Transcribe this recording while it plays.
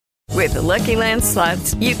With the Lucky Land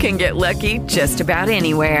Slots, you can get lucky just about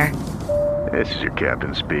anywhere. This is your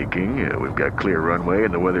captain speaking. We've got clear runway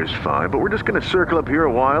and the weather's fine, but we're just going to circle up here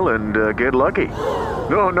a while and get lucky.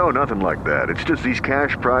 No, nothing like that. It's just these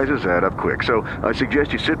cash prizes add up quick. So I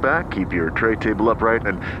suggest you sit back, keep your tray table upright,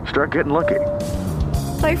 and start getting lucky.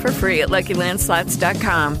 Play for free at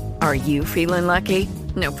LuckyLandSlots.com. Are you feeling lucky?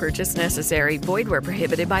 No purchase necessary. Void where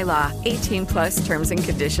prohibited by law. 18+ terms and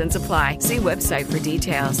conditions apply. See website for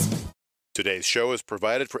details. Today's show is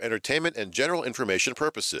provided for entertainment and general information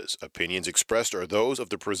purposes. Opinions expressed are those of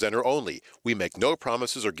the presenter only. We make no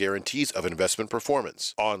promises or guarantees of investment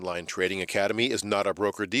performance. Online Trading Academy is not a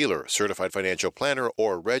broker-dealer, certified financial planner,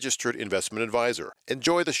 or registered investment advisor.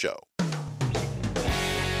 Enjoy the show.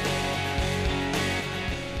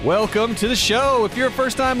 Welcome to the show. If you're a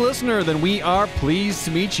first-time listener, then we are pleased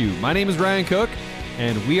to meet you. My name is Ryan Cook,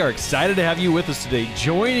 and we are excited to have you with us today.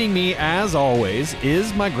 Joining me, as always,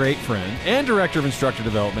 is my great friend and Director of Instructor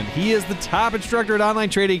Development. He is the top instructor at Online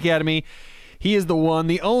Trading Academy. He is the one,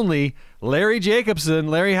 the only, Larry Jacobson.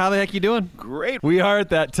 Larry, how the heck you doing? Great. We are at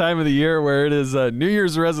that time of the year where it is New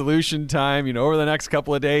Year's resolution time. You know, over the next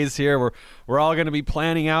couple of days here, we're all going to be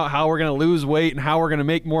planning out how we're going to lose weight and how we're going to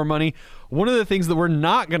make more money. One of the things that we're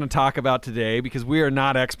not going to talk about today, because we are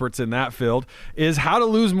not experts in that field, is how to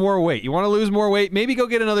lose more weight. You want to lose more weight? Maybe go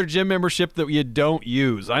get another gym membership that you don't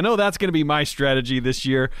use. I know that's going to be my strategy this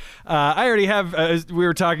year. I already have, as we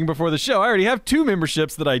were talking before the show, I already have 2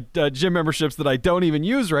 memberships gym memberships that I don't even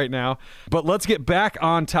use right now. But let's get back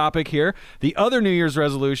on topic here. The other New Year's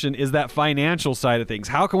resolution is that financial side of things.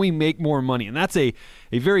 How can we make more money? And that's a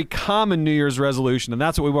very common New Year's resolution, and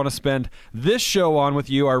that's what we want to spend this show on with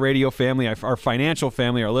you, our radio family, our financial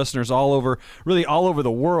family, our listeners all over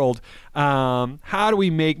the world. How do we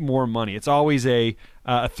make more money? It's always a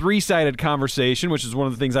three-sided conversation, which is one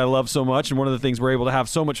of the things I love so much and one of the things we're able to have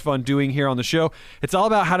so much fun doing here on the show. It's all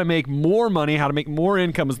about how to make more money, how to make more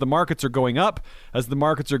income as the markets are going up, as the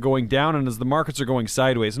markets are going down, and as the markets are going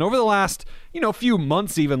sideways. And over the last, few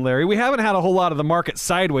months even, Larry, we haven't had a whole lot of the market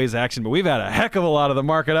sideways action, but we've had a heck of a lot of the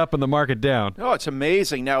market up and the market down. Oh, it's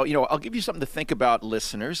amazing. Now, I'll give you something to think about,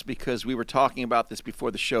 listeners, because we were talking about this before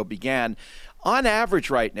the show began. On average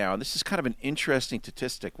right now, and this is kind of an interesting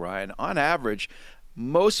statistic, Ryan, on average,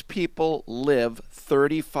 most people live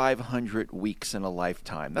 3,500 weeks in a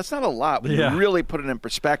lifetime. That's not a lot when you really put it in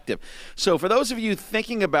perspective. So for those of you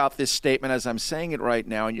thinking about this statement as I'm saying it right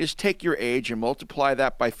now, and you just take your age and multiply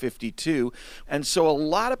that by 52, and so a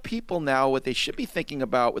lot of people now, what they should be thinking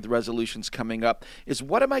about with resolutions coming up is,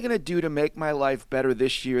 what am I going to do to make my life better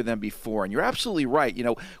this year than before? And you're absolutely right.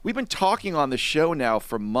 We've been talking on the show now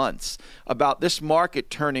for months about this market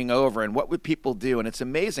turning over and what would people do, and it's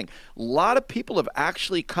amazing. A lot of people have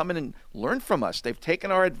actually come in and learned from us. They've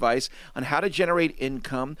taken our advice on how to generate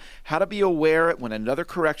income, how to be aware when another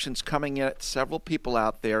correction's coming in. Several people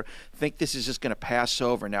out there think this is just going to pass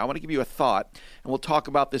over. Now, I want to give you a thought, and we'll talk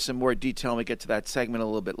about this in more detail when we get to that segment a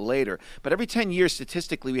little bit later. But every 10 years,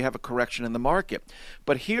 statistically, we have a correction in the market.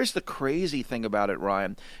 But here's the crazy thing about it,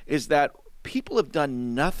 Ryan, is that people have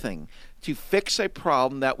done nothing to fix a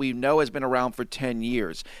problem that we know has been around for 10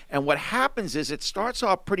 years. And what happens is it starts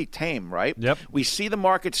off pretty tame, right? Yep. We see the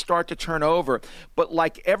market start to turn over, but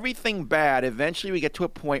like everything bad, eventually we get to a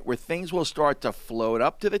point where things will start to float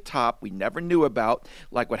up to the top we never knew about,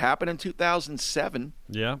 like what happened in 2007.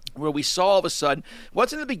 Yeah. Where we saw all of a sudden,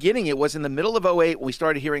 what's in the beginning, it was in the middle of 08 when we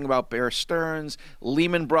started hearing about Bear Stearns,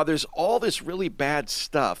 Lehman Brothers, all this really bad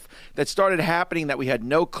stuff that started happening that we had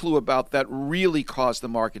no clue about that really caused the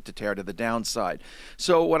market to tear to the downside.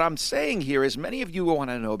 So what I'm saying here is many of you want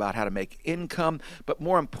to know about how to make income, but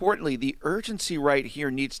more importantly, the urgency right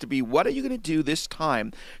here needs to be, what are you going to do this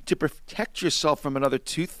time to protect yourself from another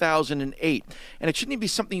 2008? And it shouldn't even be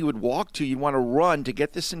something you would walk to. You'd want to run to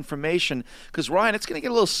get this information because, Ryan, it's going to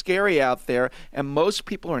get a little scary out there, and most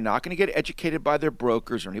people are not going to get educated by their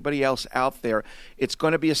brokers or anybody else out there. It's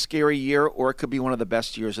going to be a scary year, or it could be one of the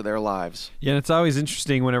best years of their lives. Yeah, and it's always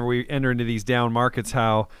interesting whenever we enter into these down markets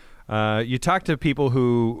how you talk to people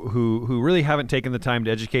who really haven't taken the time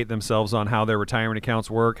to educate themselves on how their retirement accounts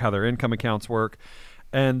work, how their income accounts work,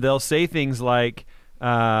 and they'll say things like,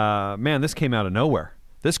 man, this came out of nowhere.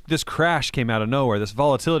 This crash came out of nowhere. This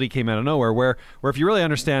volatility came out of nowhere, where if you really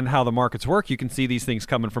understand how the markets work, you can see these things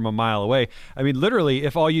coming from a mile away. I mean, literally,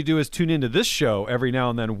 if all you do is tune into this show every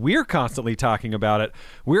now and then, we're constantly talking about it.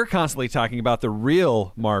 We're constantly talking about the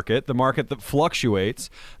real market, the market that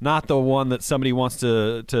fluctuates, not the one that somebody wants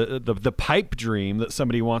the pipe dream that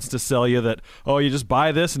somebody wants to sell you that, oh, you just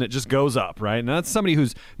buy this and it just goes up, right? And that's somebody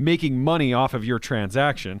who's making money off of your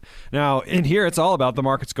transaction. Now, in here, it's all about the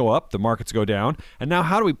markets go up, the markets go down, and now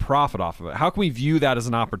how do we profit off of it? How can we view that as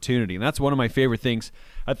an opportunity? And that's one of my favorite things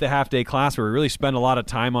at the half-day class, where we really spend a lot of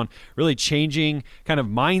time on really changing kind of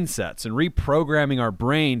mindsets and reprogramming our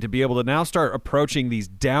brain to be able to now start approaching these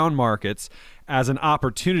down markets as an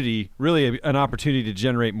opportunity, really an opportunity to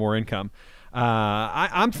generate more income.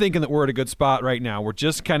 I'm thinking that we're at a good spot right now. We're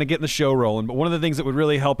just kind of getting the show rolling. But one of the things that would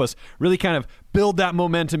really help us really kind of build that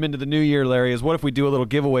momentum into the new year, Larry, is what if we do a little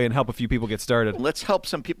giveaway and help a few people get started? Let's help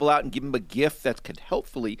some people out and give them a gift that could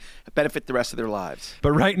hopefully benefit the rest of their lives.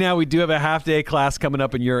 But right now, we do have a half-day class coming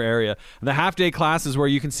up in your area. And the half-day class is where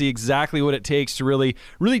you can see exactly what it takes to really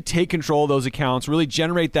take control of those accounts, really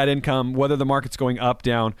generate that income, whether the market's going up,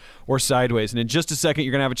 down, or sideways. And in just a second,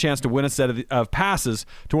 you're going to have a chance to win a set of passes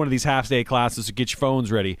to one of these half-day classes to get your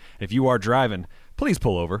phones ready. If you are driving, please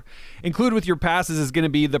pull over. Included with your passes is going to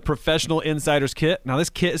be the Professional Insiders Kit. Now, this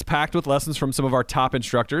kit is packed with lessons from some of our top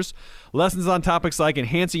instructors. Lessons on topics like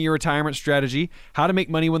enhancing your retirement strategy, how to make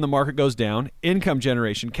money when the market goes down, income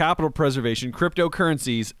generation, capital preservation,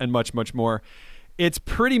 cryptocurrencies, and much, much more. It's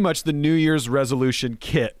pretty much the New Year's resolution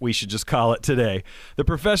kit, we should just call it today. The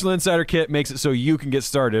Professional Insider Kit makes it so you can get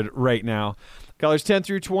started right now. Callers 10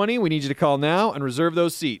 through 20, we need you to call now and reserve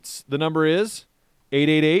those seats. The number is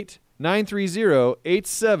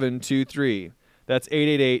 888-930-8723. That's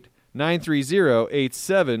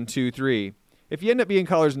 888-930-8723. If you end up being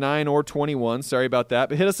callers 9 or 21, sorry about that,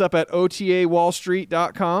 but hit us up at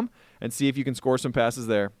otawallstreet.com and see if you can score some passes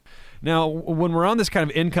there. Now, when we're on this kind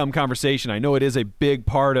of income conversation, I know it is a big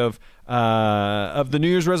part of the New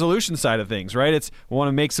Year's resolution side of things, right? We want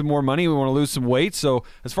to make some more money, we want to lose some weight. So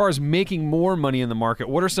as far as making more money in the market,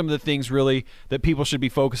 what are some of the things really that people should be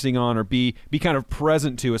focusing on or be kind of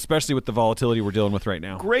present to, especially with the volatility we're dealing with right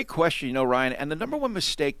now? Great question, Ryan. And the number one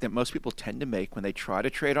mistake that most people tend to make when they try to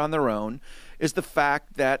trade on their own is the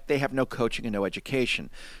fact that they have no coaching and no education.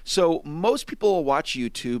 So most people will watch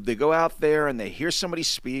YouTube, they go out there and they hear somebody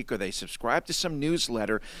speak or they subscribe to some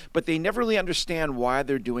newsletter, but they never really understand why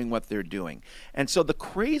they're doing what they're doing. And so the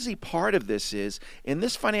crazy part of this is, in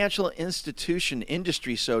this financial institution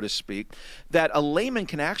industry, so to speak, that a layman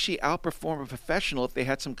can actually outperform a professional if they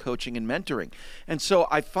had some coaching and mentoring. And so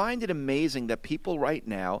I find it amazing that people right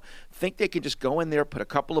now think they can just go in there, put a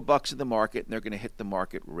couple of bucks in the market, and they're going to hit the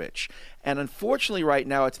market rich. And unfortunately, right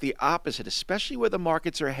now, it's the opposite, especially where the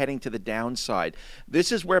markets are heading to the downside.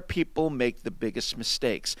 This is where people make the biggest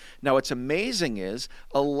mistakes. Now, what's amazing is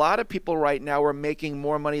a lot of people right now are making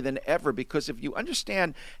more money than ever, because if you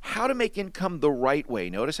understand how to make income the right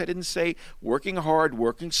way, notice I didn't say working hard,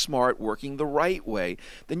 working smart, working the right way,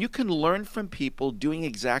 then you can learn from people doing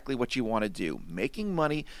exactly what you want to do, making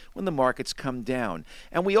money when the markets come down.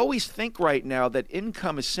 And we always think right now that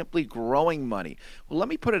income is simply growing money. Well, let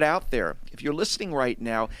me put it out there. If you're listening right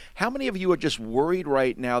now, how many of you are just worried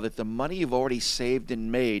right now that the money you've already saved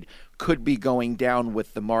and made could be going down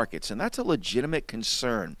with the markets? And that's a legitimate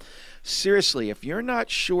concern. Seriously, if you're not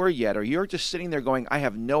sure yet, or you're just sitting there going, I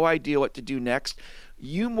have no idea what to do next,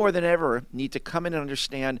 you more than ever need to come in and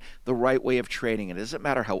understand the right way of trading. It doesn't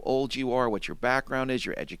matter how old you are, what your background is,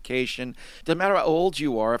 your education. It doesn't matter how old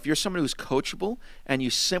you are. If you're someone who's coachable and you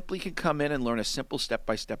simply can come in and learn a simple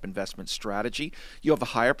step-by-step investment strategy, you have a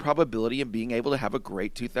higher probability of being able to have a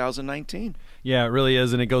great 2019. Yeah, it really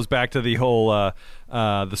is. And it goes back to the whole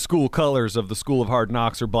the school colors of the School of Hard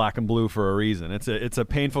Knocks are black and blue for a reason. It's a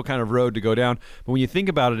painful kind of road to go down. But when you think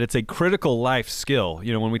about it, it's a critical life skill.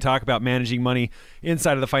 When we talk about managing money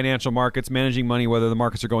inside of the financial markets, managing money whether the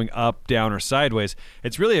markets are going up, down, or sideways,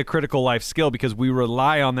 it's really a critical life skill because we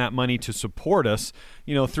rely on that money to support us,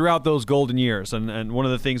 throughout those golden years. And one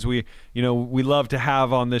of the things we love to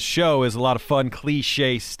have on this show is a lot of fun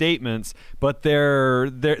cliche statements, but they're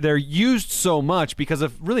used so much because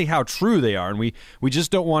of really how true they are. And we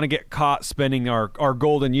just don't want to get caught spending our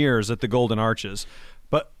golden years at the golden arches.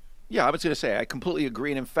 Yeah, I was going to say, I completely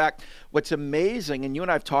agree. And in fact, what's amazing, and you and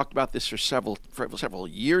I have talked about this for several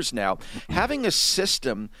years now, having a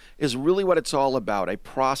system is really what it's all about, a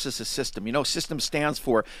process, a system. System stands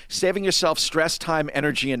for saving yourself stress, time,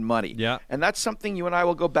 energy, and money. Yeah. And that's something you and I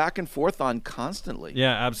will go back and forth on constantly.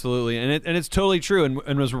 Yeah, absolutely. And it's totally true.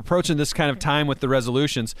 And as we're approaching this kind of time with the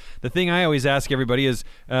resolutions, the thing I always ask everybody is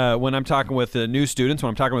when I'm talking with new students,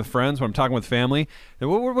 when I'm talking with friends, when I'm talking with family,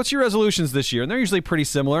 what's your resolutions this year? And they're usually pretty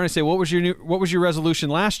similar. And I say, what was your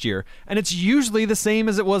resolution last year? And it's usually the same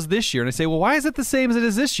as it was this year. And I say, well, why is it the same as it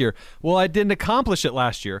is this year? Well, I didn't accomplish it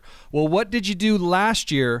last year. Well, what did you do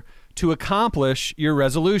last year to accomplish your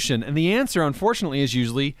resolution? And the answer, unfortunately, is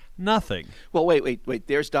usually nothing. Well, wait.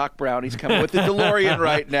 There's Doc Brown. He's coming with the DeLorean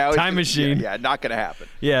right now. Time machine. Yeah, not going to happen.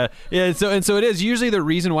 Yeah. So it is usually the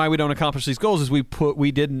reason why we don't accomplish these goals is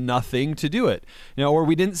we did nothing to do it, or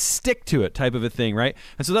we didn't stick to it, type of a thing, right?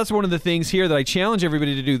 And so that's one of the things here that I challenge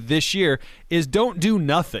everybody to do this year is don't do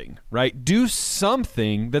nothing, right? Do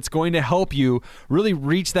something that's going to help you really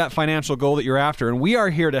reach that financial goal that you're after, and we are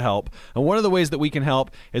here to help. And one of the ways that we can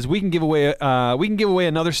help is we can give away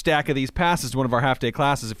another stack of these passes to one of our half-day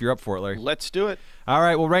classes if you're up for it, Larry. Let's do it. All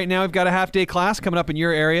right, well, right now we've got a half-day class coming up in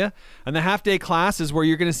your area, and the half-day class is where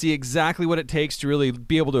you're going to see exactly what it takes to really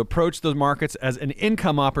be able to approach those markets as an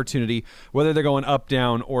income opportunity, whether they're going up,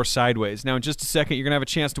 down, or sideways. Now, in just a second, you're going to have a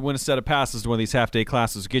chance to win a set of passes to one of these half-day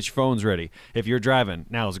classes. Get your phones ready. If you're driving,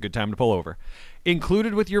 now is a good time to pull over.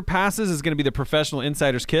 Included with your passes is going to be the Professional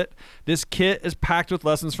Insiders Kit. This kit is packed with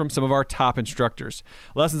lessons from some of our top instructors.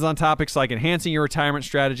 Lessons on topics like enhancing your retirement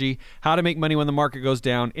strategy, how to make money when the market goes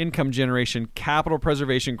down, income generation, capital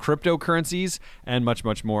preservation, cryptocurrencies, and much,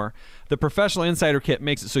 much more. The Professional Insider Kit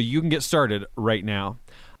makes it so you can get started right now.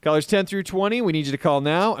 Callers 10 through 20, we need you to call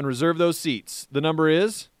now and reserve those seats. The number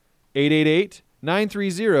is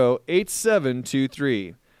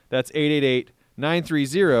 888-930-8723. That's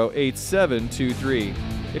 888-930-8723.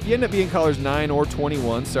 If you end up being callers 9 or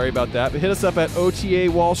 21, sorry about that, but hit us up at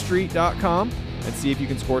otawallstreet.com and see if you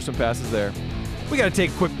can score some passes there. We got to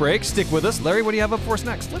take a quick break. Stick with us. Larry, what do you have up for us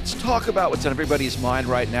next? Let's talk about what's on everybody's mind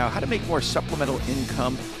right now, how to make more supplemental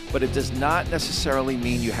income, but it does not necessarily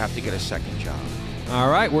mean you have to get a second job. All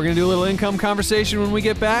right, we're going to do a little income conversation when we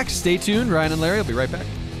get back. Stay tuned. Ryan and Larry will be right back.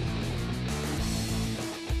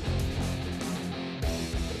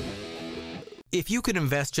 If you could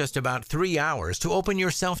invest just about 3 hours to open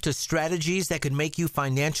yourself to strategies that could make you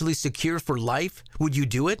financially secure for life, would you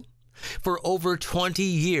do it? For over 20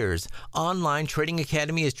 years, Online Trading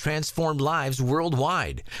Academy has transformed lives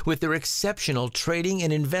worldwide with their exceptional trading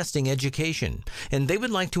and investing education. And they would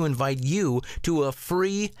like to invite you to a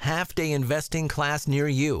free half-day investing class near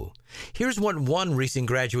you. Here's what one recent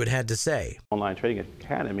graduate had to say. Online Trading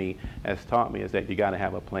Academy has taught me is that you got to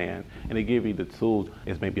have a plan, and they give you the tools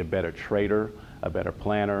as maybe a better trader, a better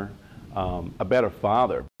planner, a better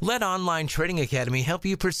father. Let Online Trading Academy help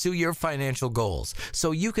you pursue your financial goals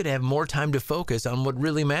so you could have more time to focus on what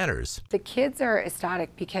really matters. The kids are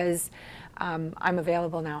ecstatic because I'm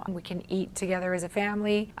available now. We can eat together as a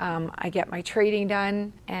family. I get my trading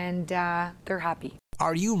done, and they're happy.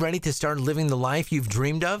 Are you ready to start living the life you've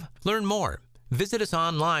dreamed of? Learn more. Visit us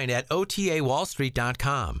online at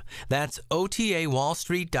otawallstreet.com. That's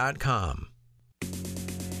otawallstreet.com.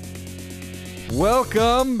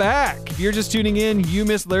 Welcome back. If you're just tuning in, you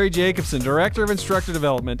missed Larry Jacobson, Director of Instructor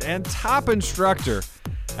Development and top instructor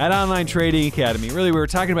at Online Trading Academy. Really, we were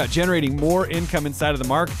talking about generating more income inside of the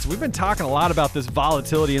markets. We've been talking a lot about this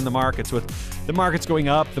volatility in the markets, with the markets going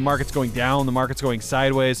up, the markets going down, the markets going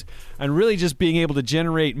sideways, and really just being able to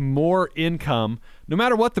generate more income no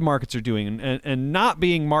matter what the markets are doing, and not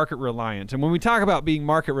being market reliant. And when we talk about being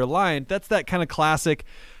market reliant, that's that kind of classic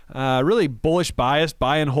really bullish bias,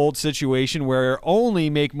 buy and hold situation where only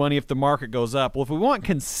make money if the market goes up. Well, if we want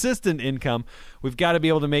consistent income, we've got to be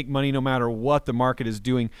able to make money no matter what the market is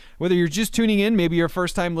doing. Whether you're just tuning in, maybe you're a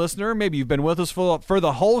first-time listener, maybe you've been with us for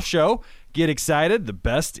the whole show, get excited. The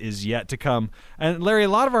best is yet to come. And Larry, a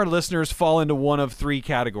lot of our listeners fall into one of three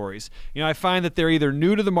categories. I find that they're either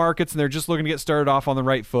new to the markets and they're just looking to get started off on the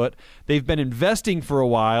right foot. They've been investing for a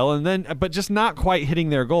while, but just not quite hitting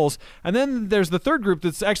their goals. And then there's the third group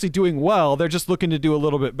that's actually doing well. They're just looking to do a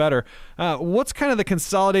little bit better. What's kind of the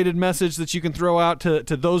consolidated message that you can throw out to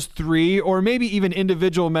those three, or maybe even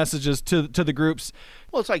individual messages to the groups?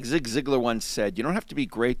 Well, it's like Zig Ziglar once said, you don't have to be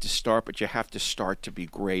great to start, but you have to start to be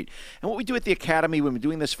great. And what we do at the Academy, we've been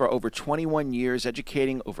doing this for over 21 years,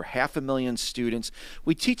 educating over 500,000 students.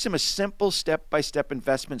 We teach them a simple step-by-step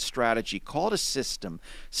investment strategy called a system.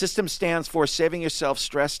 System stands for saving yourself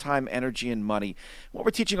stress, time, energy, and money. What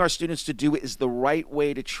we're teaching our students to do is the right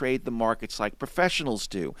way to trade the markets like professionals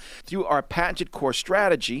do. Through our patented core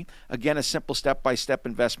strategy, again, a simple step-by-step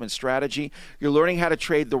investment strategy, you're learning how to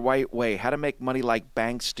trade the right way, how to make money like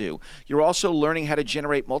banks do. You're also learning how to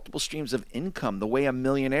generate multiple streams of income the way a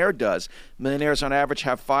millionaire does. Millionaires on average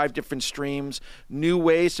have 5 different streams, new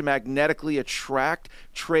ways to magnetically attract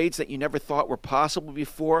trades that you never thought were possible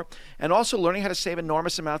before, and also learning how to save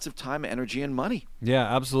enormous amounts of time, energy, and money.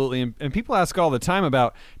 Yeah, absolutely. And people ask all the time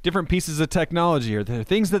about different pieces of technology. Are there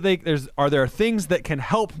things that can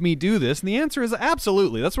help me do this? And the answer is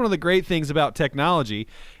absolutely. That's one of the great things about technology.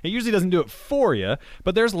 It usually doesn't do it for you,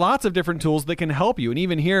 but there's lots of different tools that can help you. And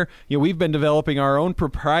even here, we've been developing our own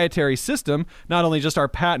proprietary system, not only just our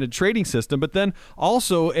patented trading system, but then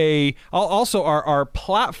also our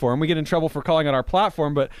platform. We get in trouble for calling it our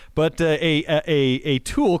platform, but a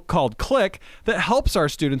tool called Click that helps our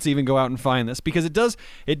students even go out and find this, because it does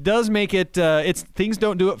make it things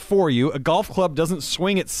don't do it for you. A golf club doesn't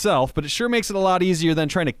swing itself, but it sure makes it a lot easier than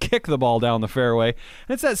trying to kick the ball down the fairway.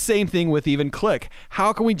 And it's that same thing with even Click.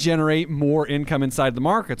 How can we generate more income inside the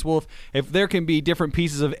markets? Well, if there can be different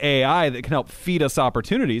pieces of AI that can help feed us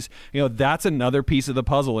opportunities, that's another piece of the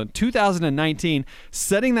puzzle. In 2019,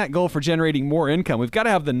 setting that goal for generating more income, we've got to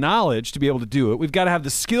have the knowledge to be able to do it. We've got to have the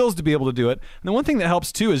skills to be able to do it. And the one thing that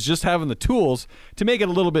helps too is just having the tools to make it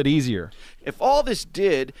a little bit easier. If all this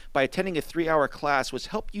did by attending a 3-hour class was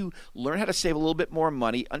help you learn how to save a little bit more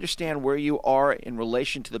money, understand where you are in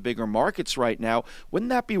relation to the bigger markets right now, wouldn't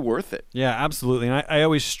that be worth it? Yeah, absolutely. And I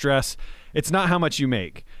always stress it's not how much you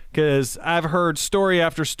make, because I've heard story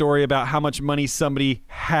after story about how much money somebody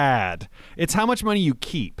had. It's how much money you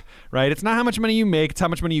keep, right? It's not how much money you make, it's how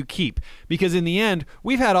much money you keep. Because in the end,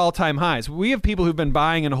 we've had all-time highs. We have people who've been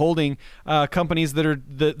buying and holding companies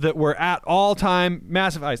that were at all-time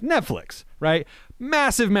massive highs. Netflix, right?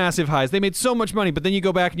 Massive highs. They made so much money, but then you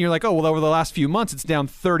go back and you're like, oh, well, over the last few months, it's down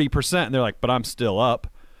 30%. And they're like, but I'm still up.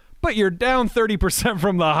 But you're down 30%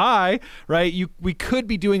 from the high, right? We could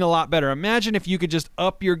be doing a lot better. Imagine if you could just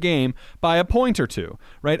up your game by a point or two,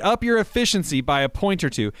 right? Up your efficiency by a point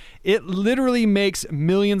or two. It literally makes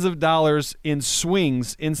millions of dollars in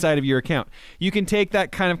swings inside of your account. You can take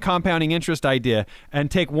that kind of compounding interest idea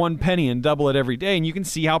and take 1 penny and double it every day, and you can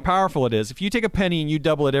see how powerful it is. If you take a penny and you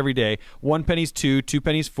double it every day, 1 penny's 2, 2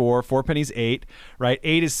 pennies 4, 4 pennies 8, right?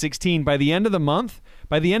 8 is 16. By the end of the month,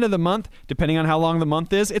 depending on how long the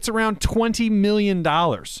month is, it's around $20 million,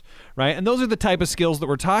 right? And those are the type of skills that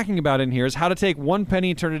we're talking about in here, is how to take 1 penny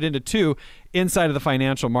and turn it into 2 inside of the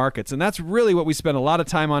financial markets. And that's really what we spend a lot of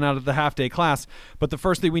time on out of the half-day class. But the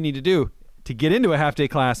first thing we need to do to get into a half-day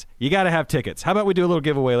class, you got to have tickets. How about we do a little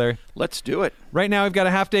giveaway, Larry? Let's do it. Right now, we've got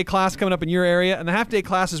a half-day class coming up in your area, and the half-day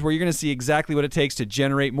class is where you're going to see exactly what it takes to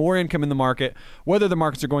generate more income in the market, whether the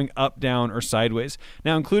markets are going up, down, or sideways.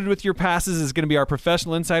 Now, included with your passes is going to be our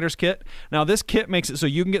Professional Insiders Kit. Now, this kit makes it so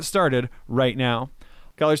you can get started right now.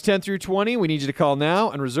 Callers 10 through 20, we need you to call now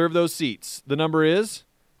and reserve those seats. The number is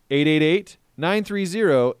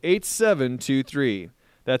 888-930-8723.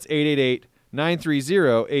 That's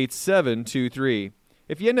 888-930-8723.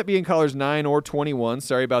 If you end up being callers 9 or 21,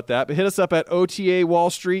 sorry about that, but hit us up at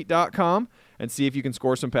otawallstreet.com and see if you can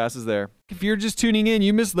score some passes there. If you're just tuning in,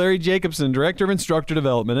 you missed Larry Jacobson, Director of Instructor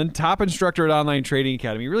Development and top instructor at Online Trading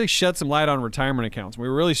Academy. He really shed some light on retirement accounts. We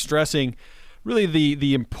were really stressing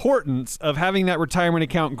the importance of having that retirement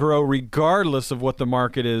account grow regardless of what the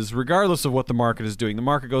market is, regardless of what the market is doing. The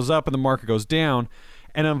market goes up and the market goes down.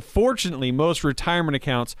 And unfortunately, most retirement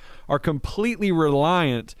accounts are completely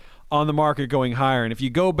reliant on the market going higher. And if you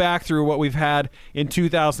go back through what we've had in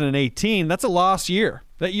 2018, that's a lost year.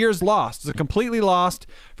 That year's lost. It's completely lost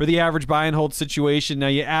for the average buy and hold situation. Now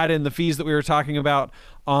you add in the fees that we were talking about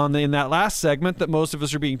in that last segment that most of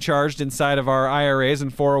us are being charged inside of our IRAs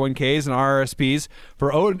and 401ks and RRSPs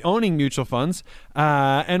for owning mutual funds,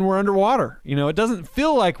 and we're underwater. It doesn't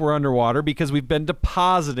feel like we're underwater because we've been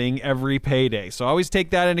depositing every payday. So always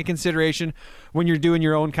take that into consideration when you're doing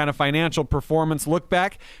your own kind of financial performance look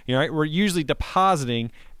back. Right? We're usually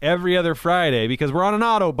depositing every other Friday because we're on an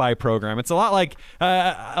auto buy program. It's a lot like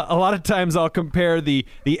a lot of times I'll compare the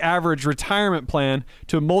average retirement plan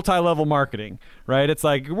to multi-level marketing, right? It's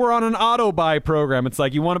like we're on an auto buy program. It's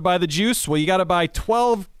like you want to buy the juice? Well, you got to buy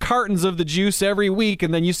 12 cartons of the juice every week,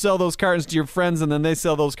 and then you sell those cartons to your friends, and then they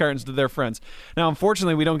sell those cartons to their friends. Now,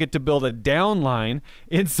 unfortunately, we don't get to build a downline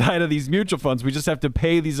inside of these mutual funds. We just have to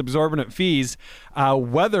pay these exorbitant fees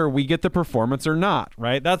whether we get the performance or not,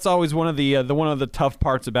 right? That's always one of the tough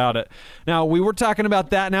parts about it. Now, we were talking about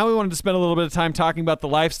that. Now we wanted to spend a little bit of time talking about the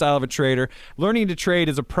lifestyle of a trader. Learning to trade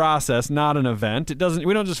is a process, not an event.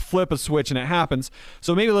 We don't just flip a switch and it happens.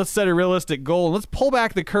 So maybe let's set a realistic goal and let's pull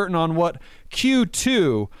back the curtain on what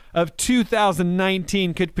Q2 of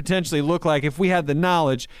 2019 could potentially look like if we had the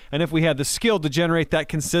knowledge and if we had the skill to generate that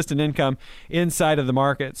consistent income inside of the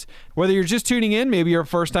markets. Whether you're just tuning in, maybe you're a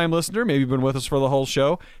first-time listener, maybe you've been with us for the whole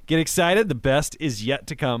show, get excited. The best is yet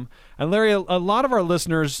to come. And Larry, a lot of our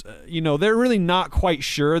listeners, they're really not quite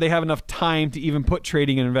sure. They have enough time to even put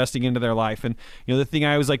trading and investing into their life. And, the thing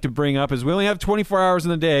I always like to bring up is we only have 24 hours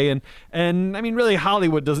in the day. And I mean, really,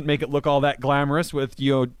 Hollywood doesn't make it look all that glamorous with,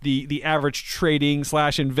 the average trading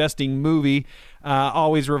 / investing movie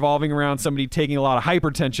always revolving around somebody taking a lot of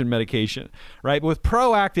hypertension medication, right? But with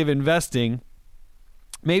proactive investing,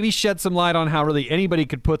 maybe shed some light on how really anybody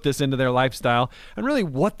could put this into their lifestyle and really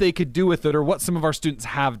what they could do with it or what some of our students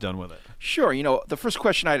have done with it. Sure. The first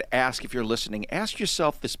question I'd ask if you're listening, ask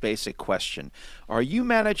yourself this basic question. Are you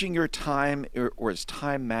managing your time or is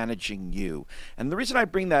time managing you? And the reason I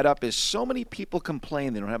bring that up is so many people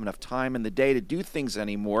complain they don't have enough time in the day to do things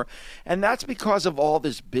anymore. And that's because of all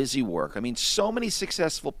this busy work. I mean, so many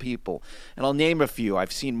successful people, and I'll name a few.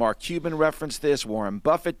 I've seen Mark Cuban reference this. Warren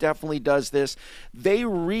Buffett definitely does this. They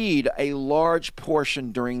read a large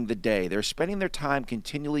portion during the day. They're spending their time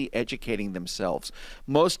continually educating themselves.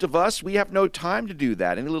 Most of us, we have no time to do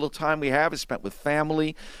that. Any little time we have is spent with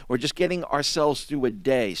family or just getting ourselves through a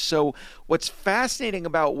day. So what's fascinating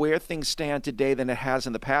about where things stand today than it has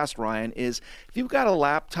in the past, Ryan, is if you've got a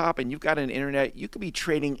laptop and you've got an internet, you could be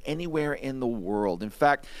trading anywhere in the world. In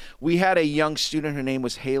fact, we had a young student, her name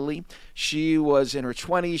was Haley. She was in her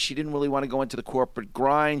 20s. She didn't really want to go into the corporate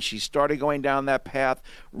grind. She started going down that path,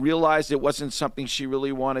 realized it wasn't something she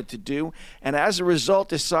really wanted to do, and as a result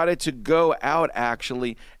decided to go out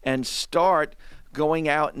actually and start going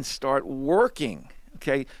out and start working.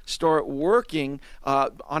 Start working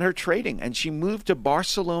on her trading. And she moved to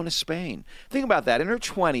Barcelona, Spain. Think about that. In her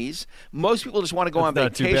 20s, most people just want to go on vacation.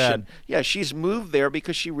 Not too bad. Yeah, she's moved there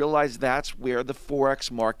because she realized that's where the Forex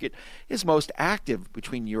market is most active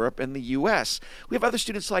between Europe and the U.S. We have other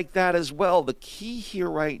students like that as well. The key here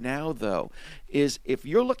right now, though, is if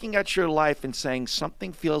you're looking at your life and saying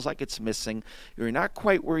something feels like it's missing, you're not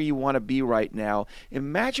quite where you want to be right now,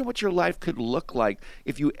 imagine what your life could look like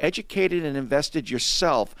if you educated and invested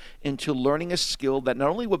yourself into learning a skill that not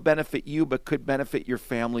only would benefit you but could benefit your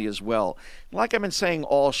family as well. Like I've been saying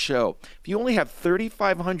all show, if you only have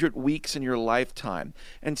 3,500 weeks in your lifetime,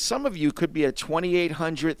 and some of you could be at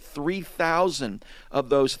 2,800, 3,000 of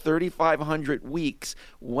those 3,500 weeks,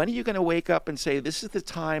 when are you going to wake up and say, this is the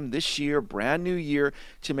time this year, brand new year,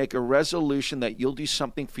 to make a resolution that you'll do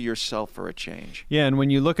something for yourself for a change? Yeah, and when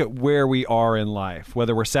you look at where we are in life,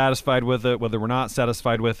 whether we're satisfied with it, whether we're not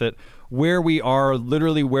satisfied with it, where we are,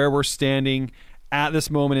 literally where we're standing at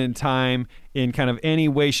this moment in time, in kind of any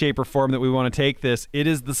way, shape, or form that we want to take this, it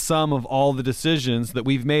is the sum of all the decisions that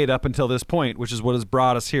we've made up until this point, which is what has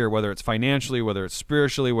brought us here, whether it's financially, whether it's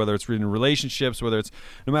spiritually, whether it's in relationships, whether it's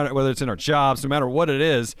in our jobs, no matter what it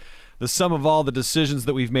is. The sum of all the decisions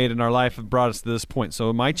that we've made in our life have brought us to this point.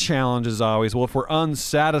 So my challenge is always, well, if we're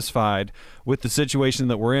unsatisfied with the situation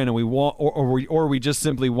that we're in and we want, or we just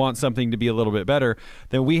simply want something to be a little bit better,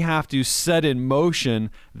 then we have to set in motion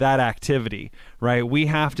that activity, right? We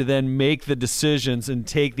have to then make the decisions and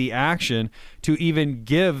take the action to even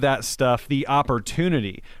give that stuff the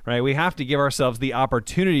opportunity, right? We have to give ourselves the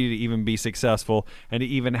opportunity to even be successful and to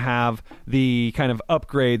even have the kind of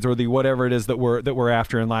upgrades or the whatever it is that we're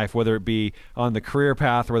after in life, whether it be on the career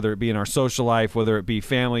path, whether it be in our social life, whether it be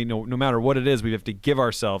family, no matter what it is, we have to give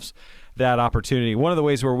ourselves that opportunity. One of the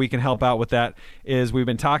ways where we can help out with that is we've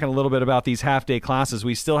been talking a little bit about these half-day classes.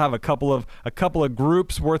 We still have a couple of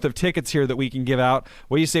groups worth of tickets here that we can give out.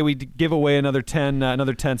 What do you say we give away another 10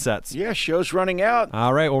 sets? Yeah, show's running out.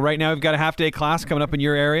 All right. Well, right now we've got a half-day class coming up in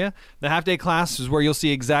your area. The half-day class is where you'll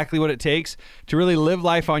see exactly what it takes to really live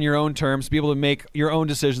life on your own terms, be able to make your own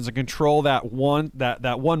decisions and control that one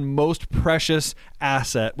most precious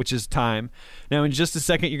asset, which is time. Now, in just a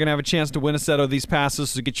second, you're going to have a chance to win a set of these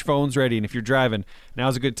passes, so get your phones ready. And if you're driving,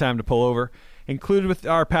 now's a good time to pull over. Included with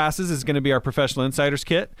our passes is going to be our Professional Insiders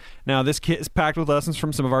Kit. Now, this kit is packed with lessons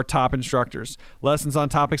from some of our top instructors. Lessons on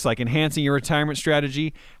topics like enhancing your retirement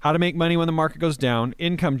strategy, how to make money when the market goes down,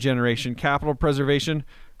 income generation, capital preservation,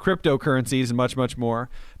 cryptocurrencies, and much, much more.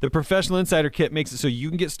 The Professional Insider Kit makes it so you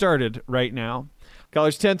can get started right now.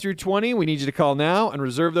 Callers 10 through 20, we need you to call now and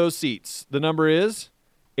reserve those seats. The number is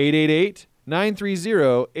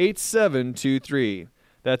 888-930-8723.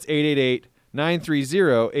 That's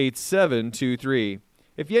 888-930-8723.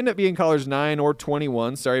 If you end up being callers 9 or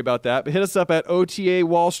 21, sorry about that, but hit us up at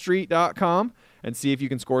otawallstreet.com and see if you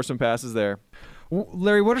can score some passes there.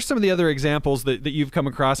 Larry, what are some of the other examples that you've come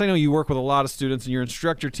across? I know you work with a lot of students, and your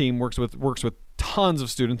instructor team works with tons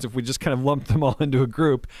of students if we just kind of lump them all into a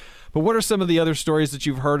group. But what are some of the other stories that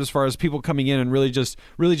you've heard as far as people coming in and really just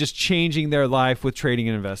changing their life with trading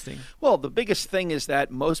and investing? Well, the biggest thing is that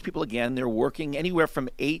most people, again, they're working anywhere from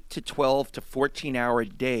 8 to 12 to 14-hour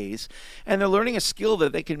days, and they're learning a skill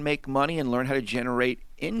that they can make money and learn how to generate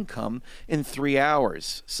income in 3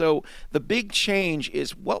 hours. So the big change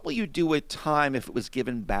is, what will you do with time if it was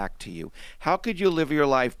given back to you? How could you live your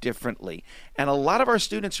life differently? And a lot of our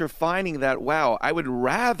students are finding that, wow, I would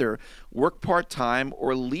rather work part-time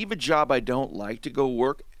or leave a job I don't like to go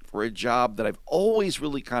work for a job that I've always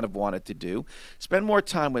really kind of wanted to do, spend more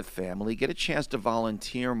time with family, get a chance to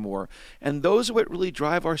volunteer more. And those are what really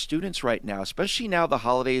drive our students right now, especially now the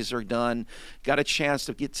holidays are done, got a chance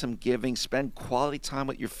to get some giving, spend quality time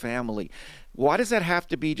with your family. Why does that have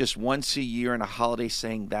to be just once a year and a holiday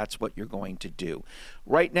saying that's what you're going to do?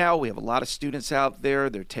 Right now, we have a lot of students out there.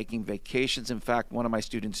 They're taking vacations. In fact, one of my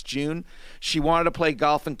students, June, she wanted to play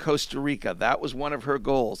golf in Costa Rica. That was one of her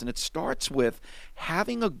goals. And it starts with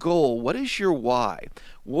having a goal. What is your why?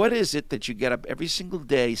 What is it that you get up every single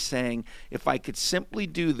day saying, if I could simply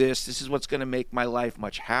do this, this is what's going to make my life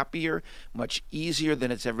much happier, much easier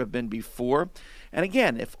than it's ever been before? And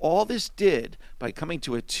again, if all this did by coming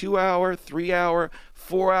to a 2-hour, 3-hour,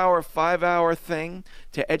 4-hour, 5-hour thing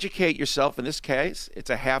to educate yourself, in this case, it's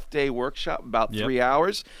a half-day workshop, about 3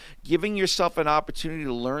 hours, giving yourself an opportunity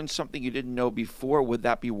to learn something you didn't know before, would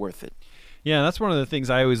that be worth it? Yeah, that's one of the things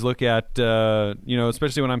I always look at,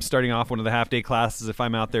 especially when I'm starting off one of the half-day classes, if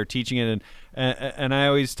I'm out there teaching it, and I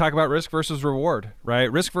always talk about risk versus reward,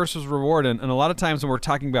 right? Risk versus reward, and a lot of times when we're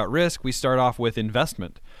talking about risk, we start off with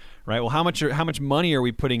investment. Right. Well, how much money are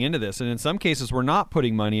we putting into this? And in some cases, we're not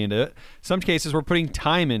putting money into it. Some cases, we're putting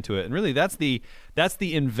time into it. And really, that's the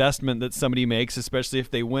investment that somebody makes, especially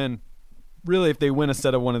if they win. Really, if they win a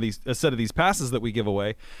set of these passes that we give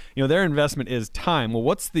away, their investment is time. Well,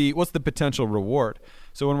 what's the potential reward?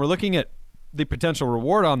 So when we're looking at the potential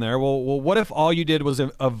reward on there, well, what if all you did was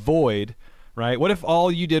avoid, right? What if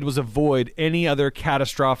all you did was avoid any other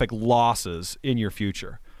catastrophic losses in your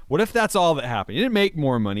future? What if that's all that happened? You didn't make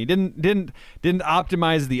more money, didn't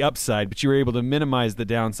optimize the upside, but you were able to minimize the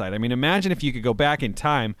downside. I mean, imagine if you could go back in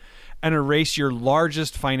time and erase your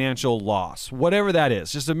largest financial loss, whatever that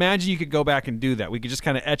is. Just imagine you could go back and do that. We could just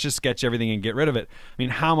kind of etch a sketch everything and get rid of it. I mean,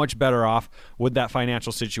 how much better off would that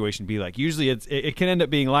financial situation be like? Usually it can end up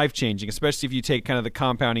being life-changing, especially if you take kind of the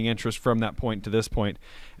compounding interest from that point to this point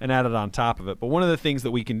and add it on top of it. But one of the things that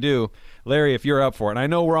we can do, Larry, if you're up for it, and I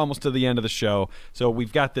know we're almost to the end of the show, so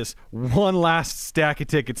we've got this one last stack of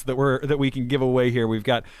tickets that we can give away here. We've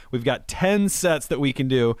got 10 sets that we can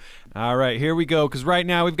do. All right, here we go, because right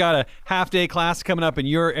now we've got a half-day class coming up in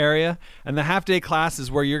your area, and the half-day class is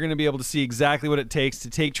where you're going to be able to see exactly what it takes to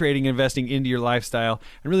take trading and investing into your lifestyle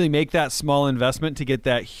and really make that small investment to get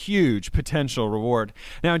that huge potential reward.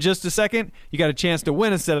 Now, in just a second, you got a chance to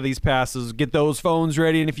win a set of these passes. Get those phones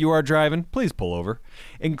ready, and if you are driving, please pull over.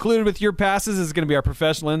 Included with your passes is going to be our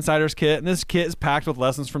Professional Insiders Kit, and this kit is packed with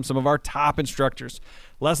lessons from some of our top instructors.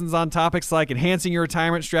 Lessons on topics like enhancing your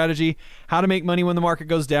retirement strategy, how to make money when the market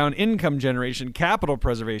goes down, income generation, capital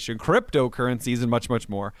preservation, cryptocurrencies, and much, much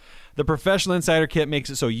more. The Professional Insider Kit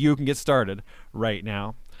makes it so you can get started right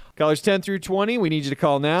now. Callers 10 through 20, we need you to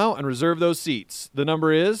call now and reserve those seats. The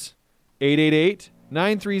number is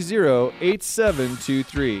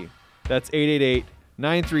 888-930-8723. That's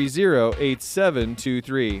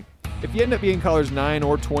 888-930-8723. If you end up being callers 9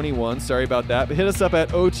 or 21, sorry about that, but hit us up at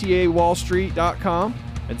otawallstreet.com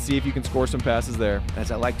and see if you can score some passes there. As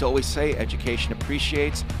I like to always say, education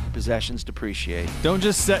appreciates, possessions depreciate. Don't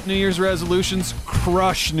just set New Year's resolutions,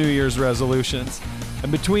 crush New Year's resolutions.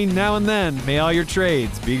 And between now and then, may all your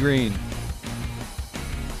trades be green.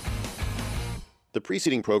 The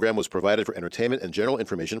preceding program was provided for entertainment and general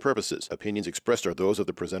information purposes. Opinions expressed are those of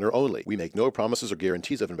the presenter only. We make no promises or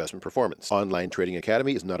guarantees of investment performance. Online Trading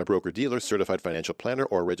Academy is not a broker-dealer, certified financial planner,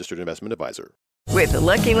 or registered investment advisor. With the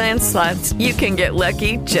Lucky Land Slots, you can get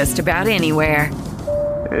lucky just about anywhere.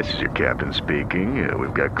 This is your captain speaking.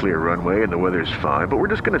 We've got clear runway and the weather's fine, but we're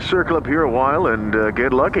just going to circle up here a while and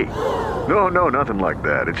get lucky. No, nothing like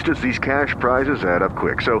that. It's just these cash prizes add up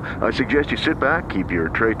quick. So I suggest you sit back, keep your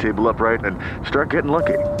tray table upright, and start getting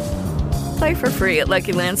lucky. Play for free at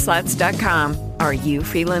LuckyLandSlots.com. Are you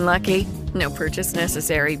feeling lucky? No purchase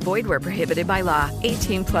necessary. Void where prohibited by law.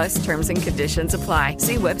 18+ terms and conditions apply.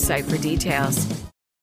 See website for details.